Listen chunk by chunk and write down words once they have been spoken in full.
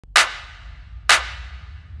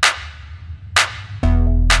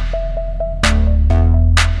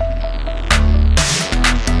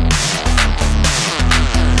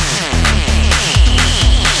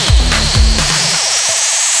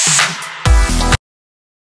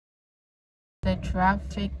the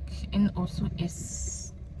traffic in Osu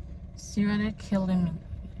is seriously killing me.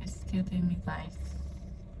 It's killing me, guys.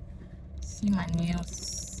 See my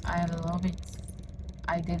nails. I love it.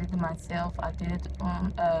 I did it myself. I did it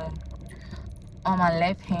on my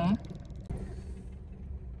left hand.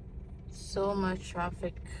 So much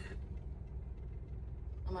traffic.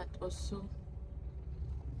 I'm at Osu.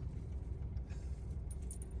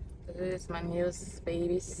 This is my nails,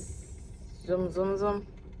 babies. Zoom, zoom, zoom.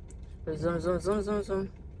 Zoom, zoom, zoom, zoom, zoom.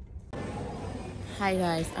 Hi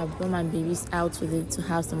guys, I brought my babies out today to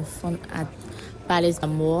have some fun at Palace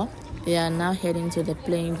Amor. They are now heading to the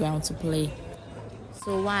playing ground to play.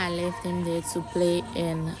 So while I left them there to play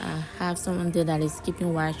and have someone there that is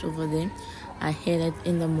keeping watch over them, I headed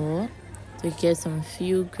in the mall to get some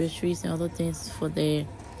few groceries and other things for their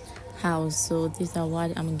house. So these are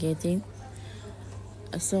what I'm getting.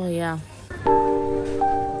 So yeah.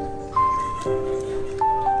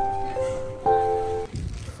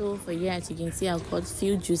 So for here, as you can see, I've got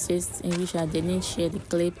few juices in which I didn't share the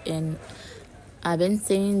clip, and I've been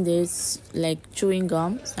saying this like chewing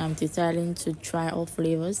gum, so I'm deciding to try all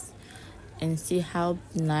flavors and see how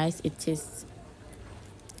nice it is.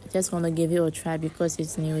 I just want to give it a try because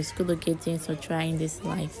it's new. It's good to get things to try in this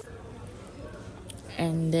life.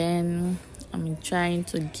 And then I'm trying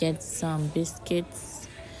to get some biscuits,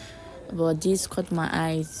 but these caught my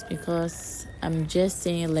eyes because I'm just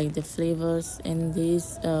saying like the flavors and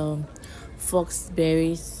these fox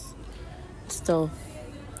berries stuff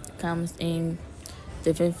comes in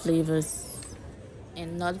different flavors.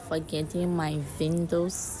 And not forgetting my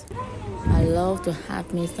Windows. I love to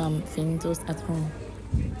have me some Windows at home.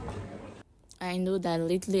 I know that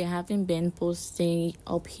lately I haven't been posting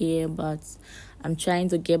up here, but I'm trying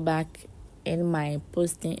to get back in my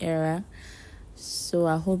posting era. So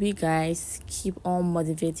I hope you guys keep on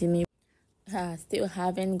motivating me. I still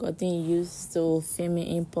haven't gotten used to filming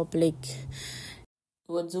in public.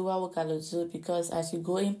 We'll do what we gotta do, because as you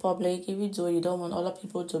go in public, even though you don't want other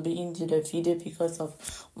people to be into the video because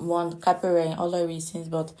of one copyright and other reasons,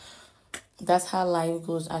 but that's how life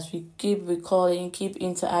goes. As we keep recording, keep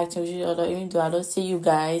interacting with each other, even though I don't see you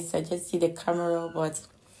guys, I just see the camera, but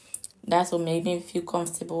that's what made me feel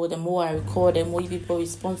comfortable. The more I record, the more people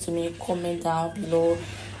respond to me, comment down below,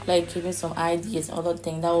 like giving some ideas, other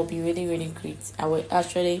things. That would be really, really great. I would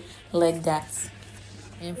actually like that.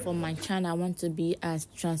 And for my channel, I want to be as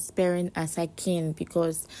transparent as I can,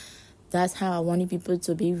 because that's how I want people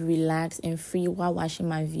to be relaxed and free while watching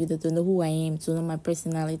my video, to know who I am, to know my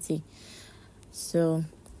personality. So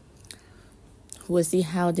we'll see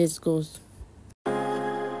how this goes.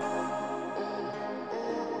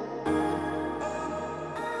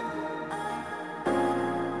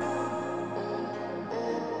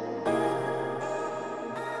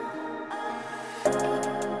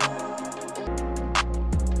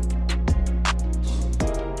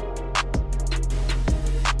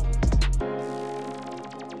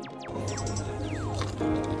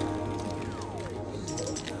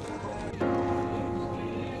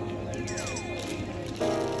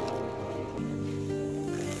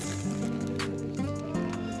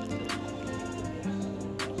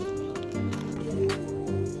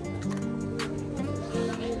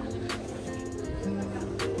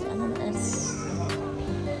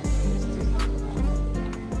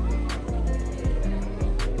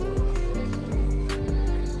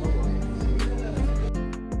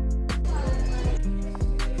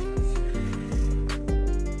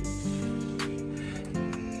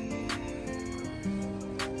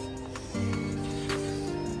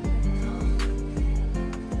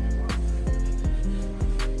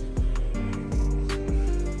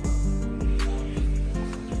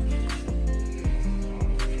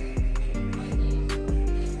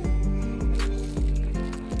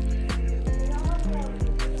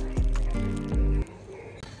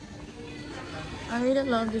 I really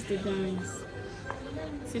love these designs.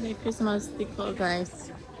 See the Christmas decor,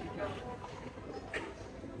 guys.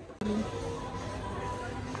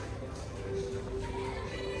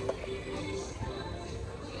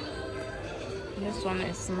 This one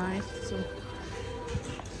is nice too.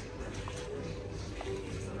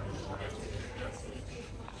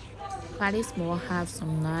 Palace Mall have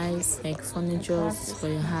some nice like furniture for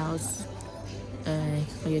your house,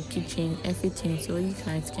 for your kitchen, everything. So you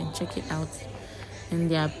guys can check it out. And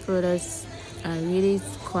their products are really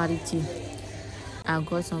quality. I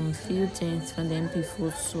got some few things from them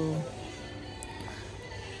before, so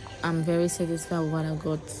I'm very satisfied with what I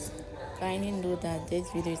got. Kindly know that this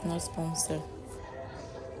video is not sponsored.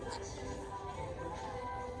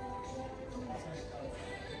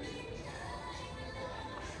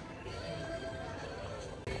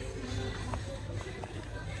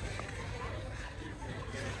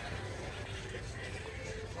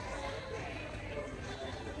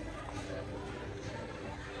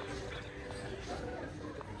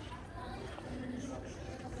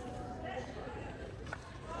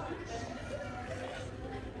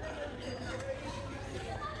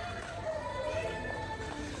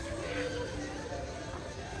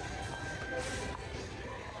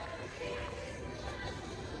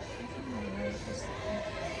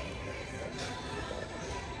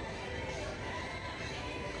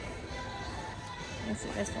 Let's see,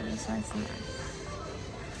 this one's nice.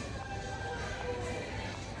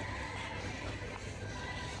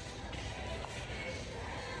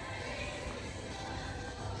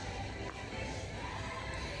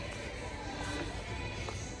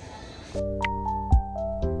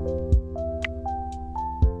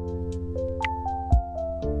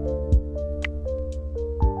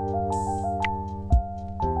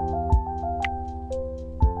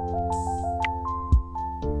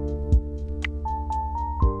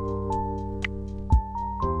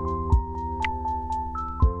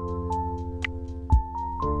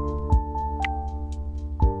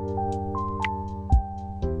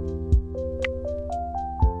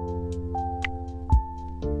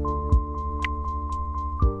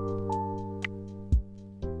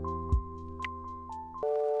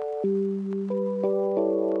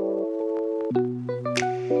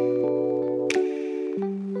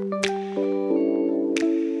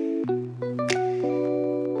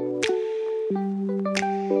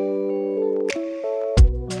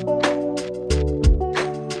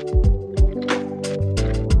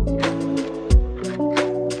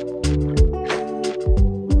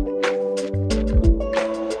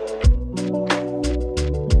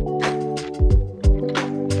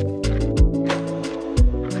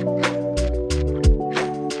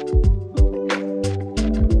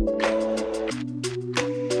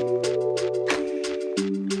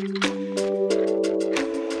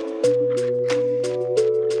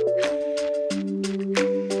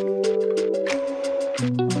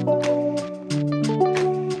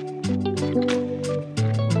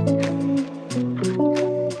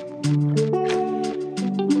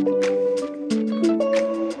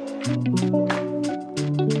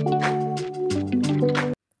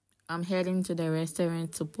 I'm heading to the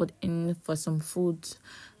restaurant to put in for some food.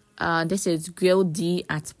 This is Grill D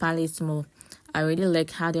at Palace Mall. I really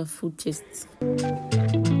like how their food tastes.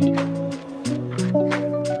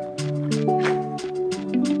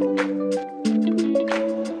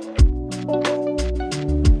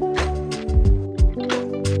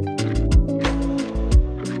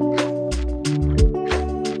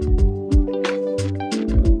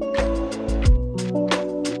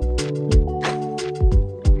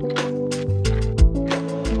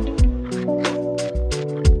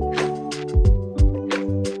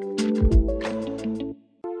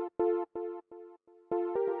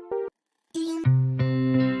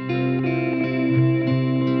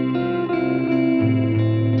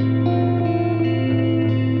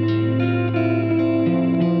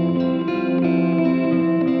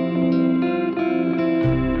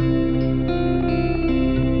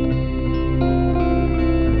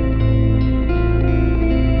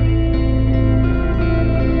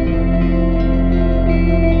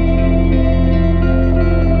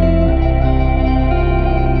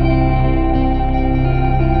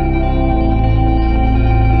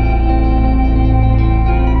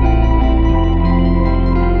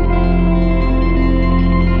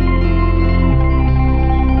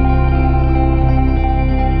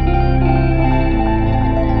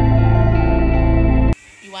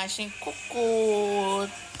 Washing cuckoo.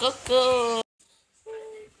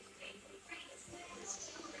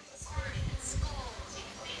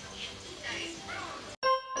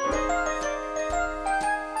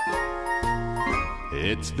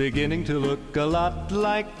 It's beginning to look a lot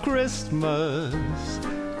like Christmas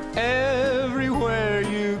everywhere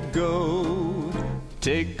you go.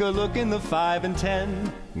 Take a look in the 5 and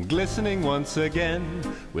 10, glistening once again,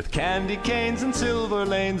 with candy canes and silver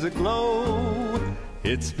lanes aglow.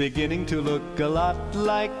 It's beginning to look a lot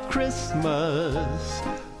like Christmas,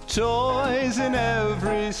 toys in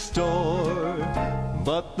every store,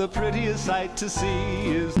 but the prettiest sight to see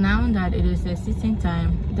is... Now that it is the season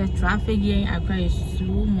time, the traffic here in Accra is so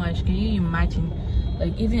much. Can you imagine?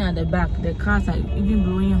 Like, even at the back, the cars are even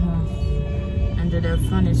blowing horns, and the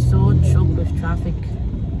front is so choked with traffic.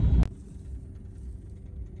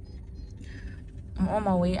 I'm on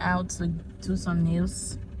my way out to do some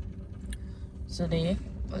nails today.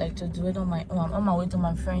 I like to do it on my own. I'm on my way to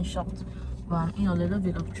my friend's shop, but I'm in a little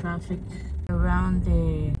bit of traffic around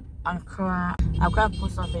the Accra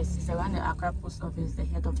post office. It's around the Accra post office, the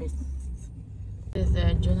head office. This is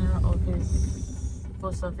the general office,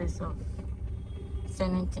 post office of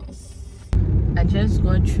Senators. I just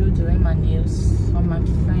got through doing my nails from my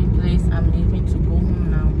friend's place. I'm leaving to go home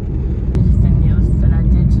now. This is the nails that I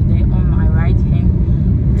did today on my right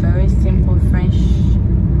hand. Very simple French.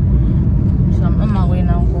 So I'm on my way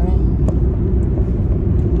now home.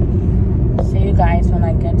 See you guys when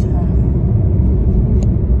I get home.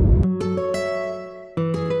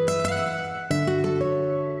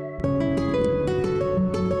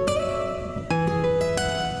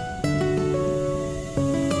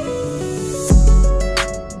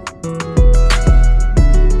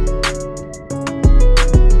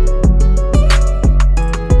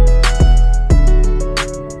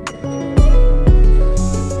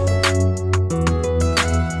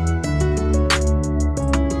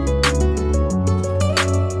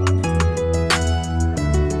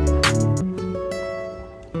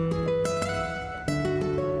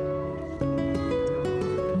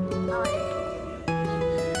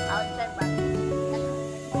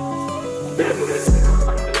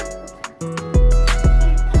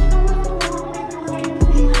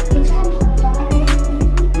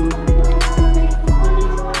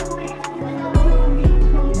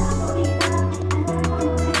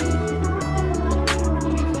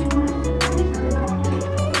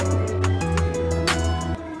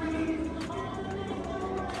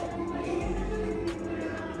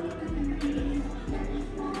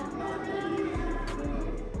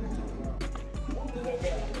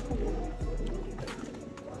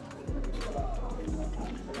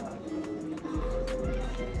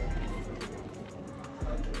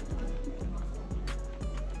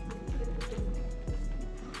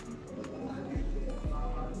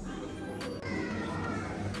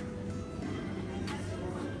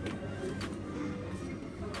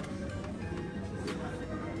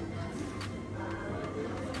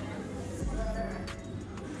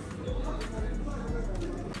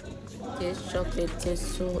 this chocolate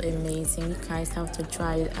tastes so amazing. You guys have to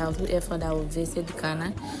try it out. Whoever that will visit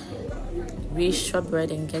Ghana, reach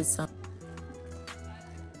ShopRite and get some.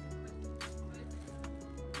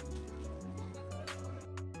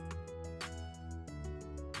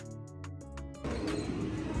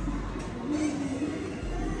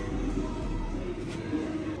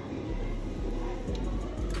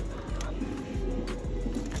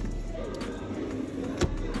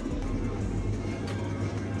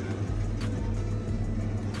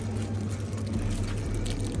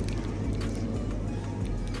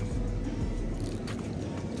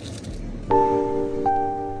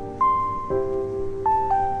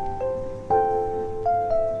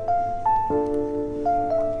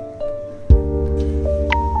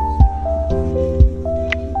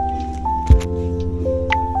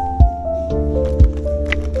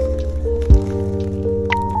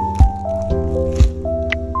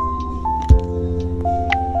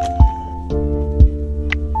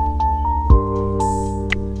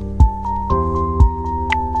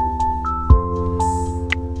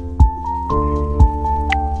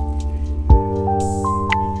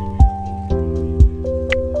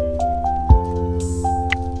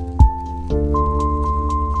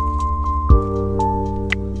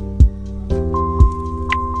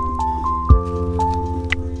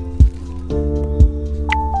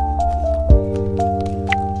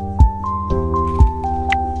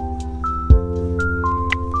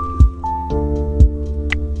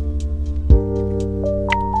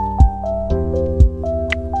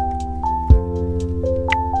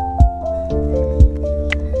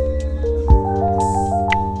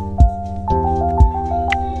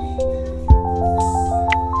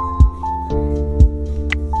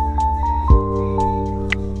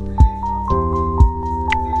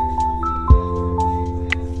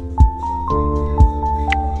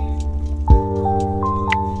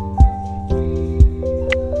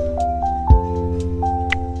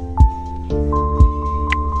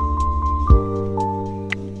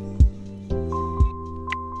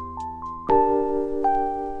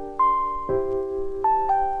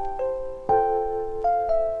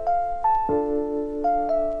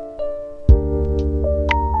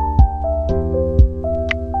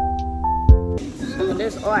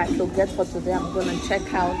 All I could get for today. I'm gonna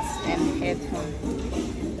check out and head home.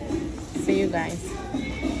 See you guys.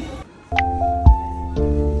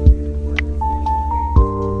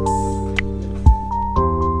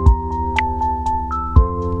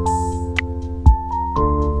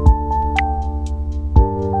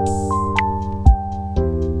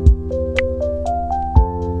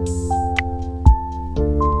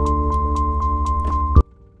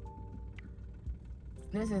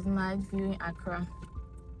 This is night view in Accra.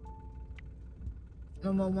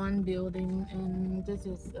 Number 1 building, and this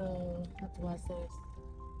is what do I say?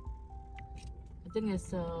 I think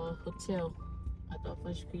it's a hotel at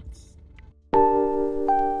Upper Street.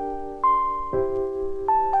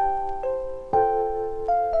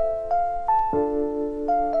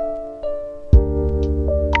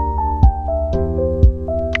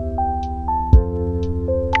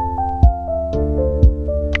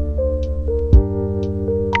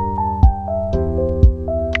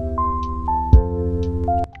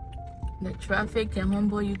 Traffic can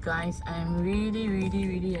humble you guys. I'm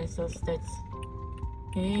really exhausted.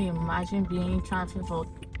 Can you imagine being in traffic for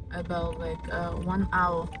about like 1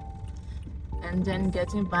 hour and then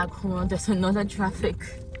getting back home? There's another traffic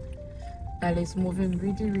that is moving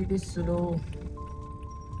really slow.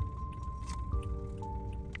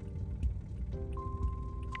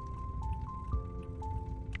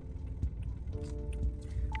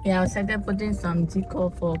 Yeah, I started putting some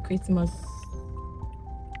decor for Christmas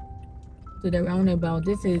to the roundabout.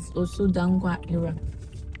 This is also Dangwa era.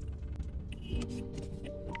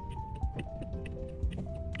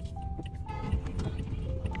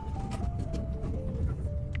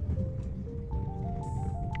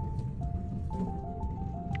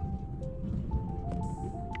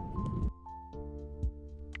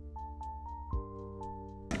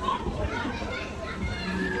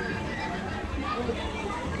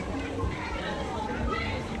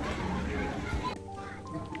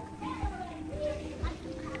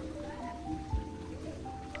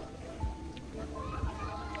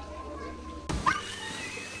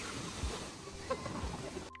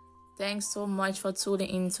 Thanks so much for tuning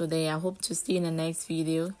in today. I hope to see you in the next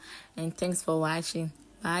video, and thanks for watching.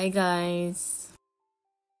 Bye guys.